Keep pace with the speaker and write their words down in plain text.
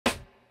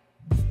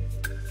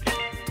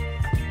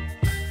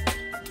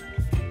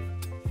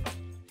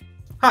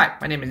Hi,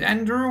 my name is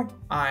Andrew.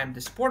 I'm the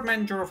support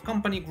manager of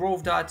company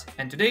GrowthDot,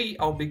 and today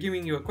I'll be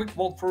giving you a quick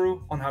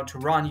walkthrough on how to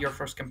run your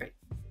first campaign.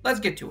 Let's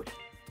get to it.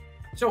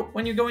 So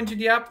when you go into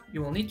the app,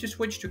 you will need to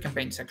switch to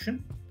campaign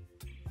section.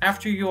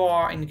 After you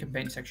are in the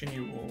campaign section,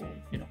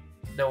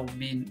 there will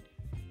be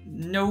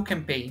no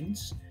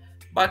campaigns,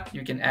 but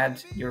you can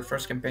add your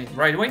first campaign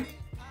right away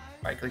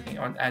by clicking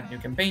on add new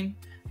campaign.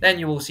 Then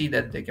you will see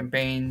that the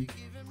campaign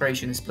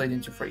creation is split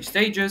into 3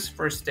 stages.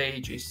 First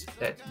stage is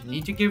that you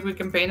need to give the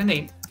campaign a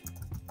name,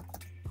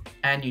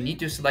 and you need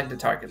to select the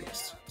target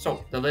list.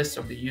 So the list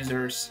of the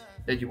users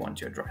that you want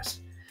to address.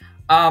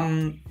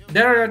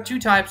 There are 2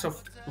 types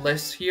of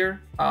lists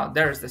here.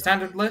 There is the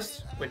standard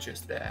list, which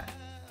is the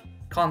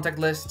contact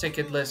list,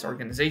 ticket list,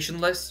 organization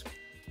list.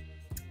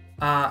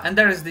 And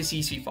there is the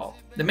CSV file.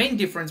 The main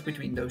difference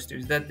between those two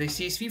is that the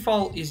CSV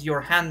file is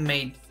your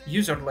handmade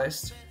user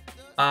list,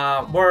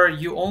 where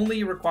you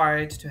only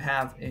required to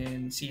have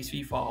in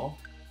CSV file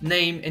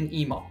name and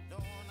email.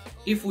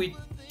 If we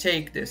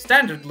take the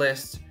standard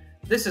list,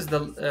 this is the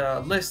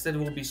list that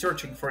will be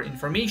searching for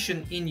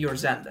information in your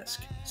Zendesk.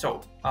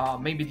 So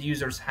maybe the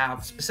users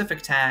have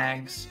specific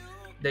tags,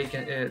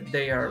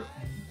 they are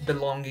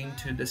belonging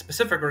to the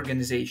specific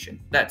organization,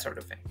 that sort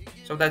of thing.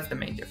 So that's the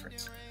main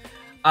difference.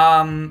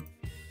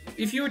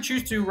 If you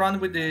choose to run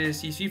with the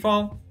CSV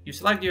file, you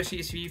select your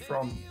CSV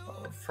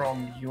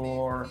from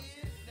your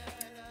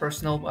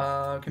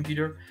personal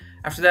computer.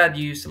 After that,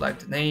 you select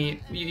the name.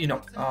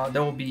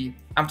 There will be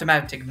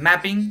automatic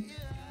mapping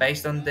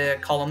based on the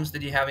columns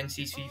that you have in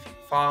CSV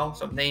file,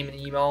 so name and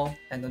email,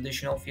 and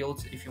additional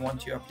fields if you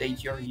want to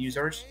update your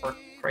users or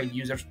create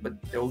users with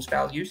those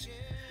values.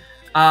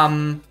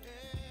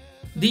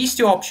 These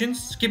 2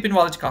 options, skip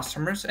invalid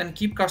customers and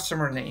keep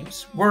customer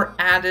names, were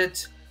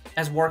added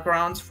as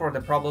workarounds for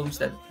the problems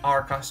that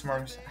our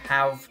customers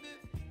have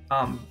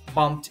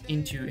bumped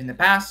into in the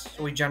past,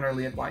 so we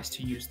generally advise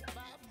to use them.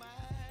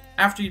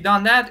 After you've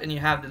done that and you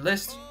have the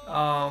list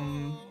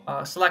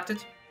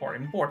selected or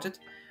imported,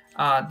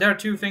 there are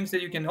 2 things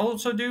that you can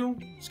also do: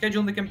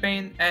 schedule the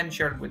campaign and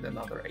share it with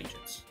another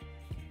agents.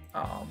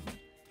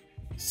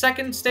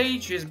 Second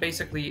stage is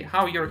basically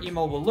how your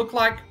email will look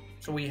like.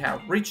 So we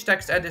have rich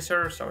text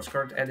editor, so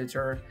skirt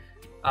editor.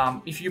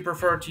 If you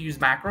prefer to use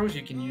macros,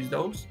 you can use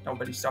those.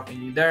 Nobody's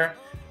stopping you there.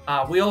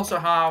 We also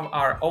have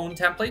our own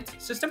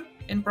template system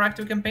in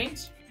proactive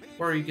campaigns,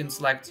 where you can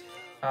select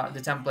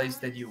the templates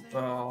that you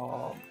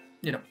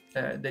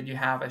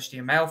have as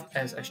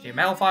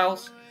HTML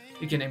files.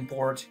 You can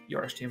import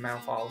your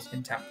HTML files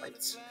in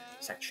templates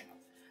section.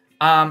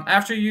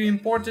 After you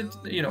imported,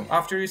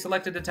 after you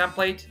selected the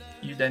template,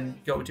 you then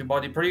go to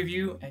body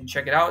preview and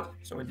check it out.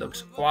 So it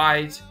looks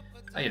quite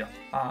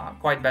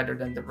better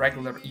than the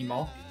regular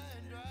email.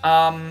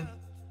 And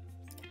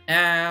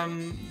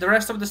the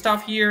rest of the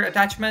stuff here,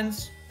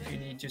 attachments. If you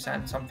need to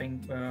send something,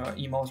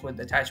 emails with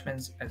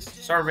attachments as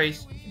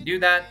surveys, you can do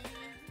that.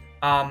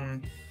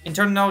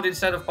 Internal note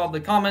instead of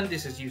public comment,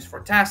 this is used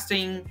for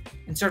testing.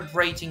 Insert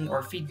rating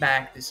or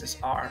feedback, this is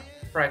our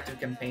proactive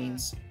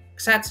campaigns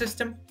XAT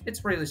system.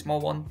 It's a really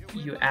small one.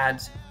 You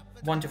add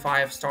 1 to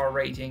 5 star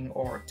rating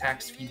or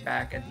text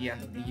feedback at the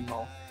end of the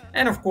email.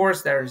 And of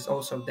course, there is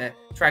also the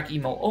track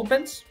email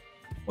opens,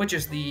 which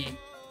is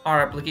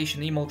our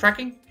application email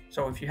tracking.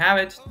 So if you have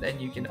it, then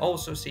you can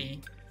also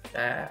see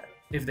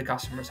if the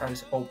customer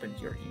has opened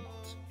your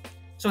emails.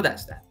 So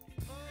that's that.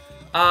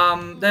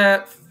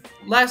 The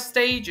last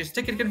stage is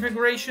ticket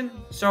configuration.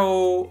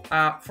 So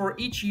for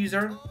each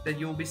user that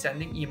you'll be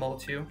sending email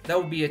to, there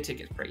will be a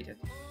ticket created.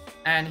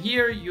 And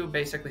here you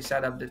basically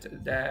set up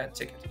the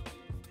ticket.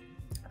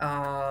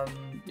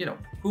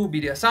 Who will be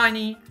the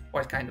assignee,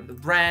 what kind of the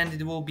brand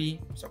it will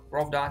be, so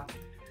GrowthDot.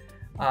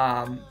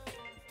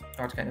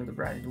 What kind of the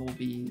brand it will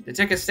be, the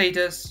ticket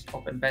status,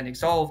 open, pending,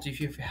 solved. If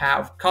you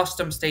have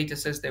custom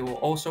statuses, they will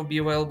also be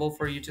available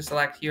for you to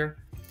select here.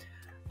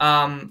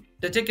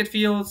 The ticket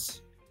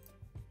fields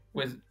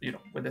with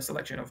the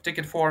selection of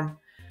ticket form.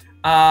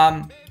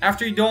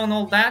 After you've done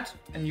all that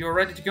and you're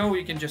ready to go,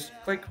 you can just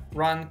click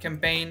run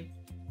campaign,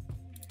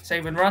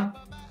 save and run.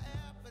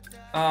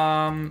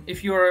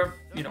 If you're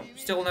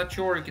still not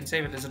sure, you can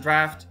save it as a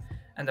draft.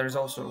 And there's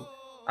also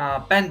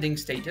pending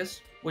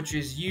status, which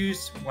is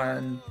used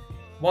when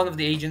one of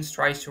the agents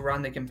tries to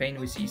run the campaign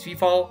with CSV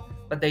file,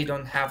 but they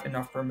don't have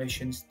enough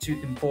permissions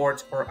to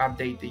import or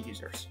update the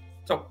users.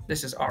 So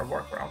this is our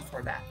workaround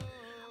for that.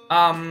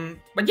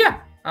 But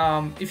yeah,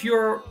 if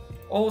you're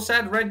all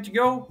set, ready to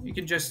go, you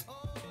can just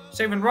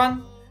save and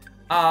run.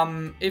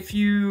 If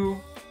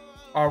you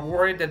are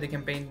worried that the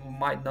campaign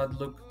might not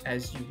look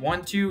as you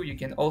want to, you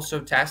can also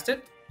test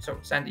it. So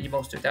send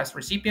emails to test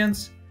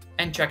recipients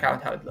and check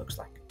out how it looks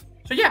like.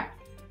 So yeah,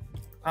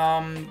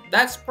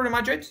 that's pretty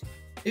much it.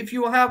 If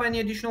you have any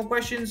additional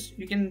questions,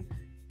 you can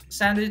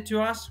send it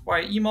to us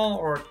by email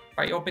or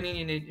by opening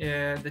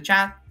in the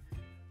chat.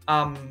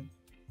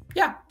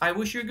 Yeah, I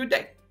wish you a good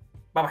day.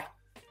 Bye-bye.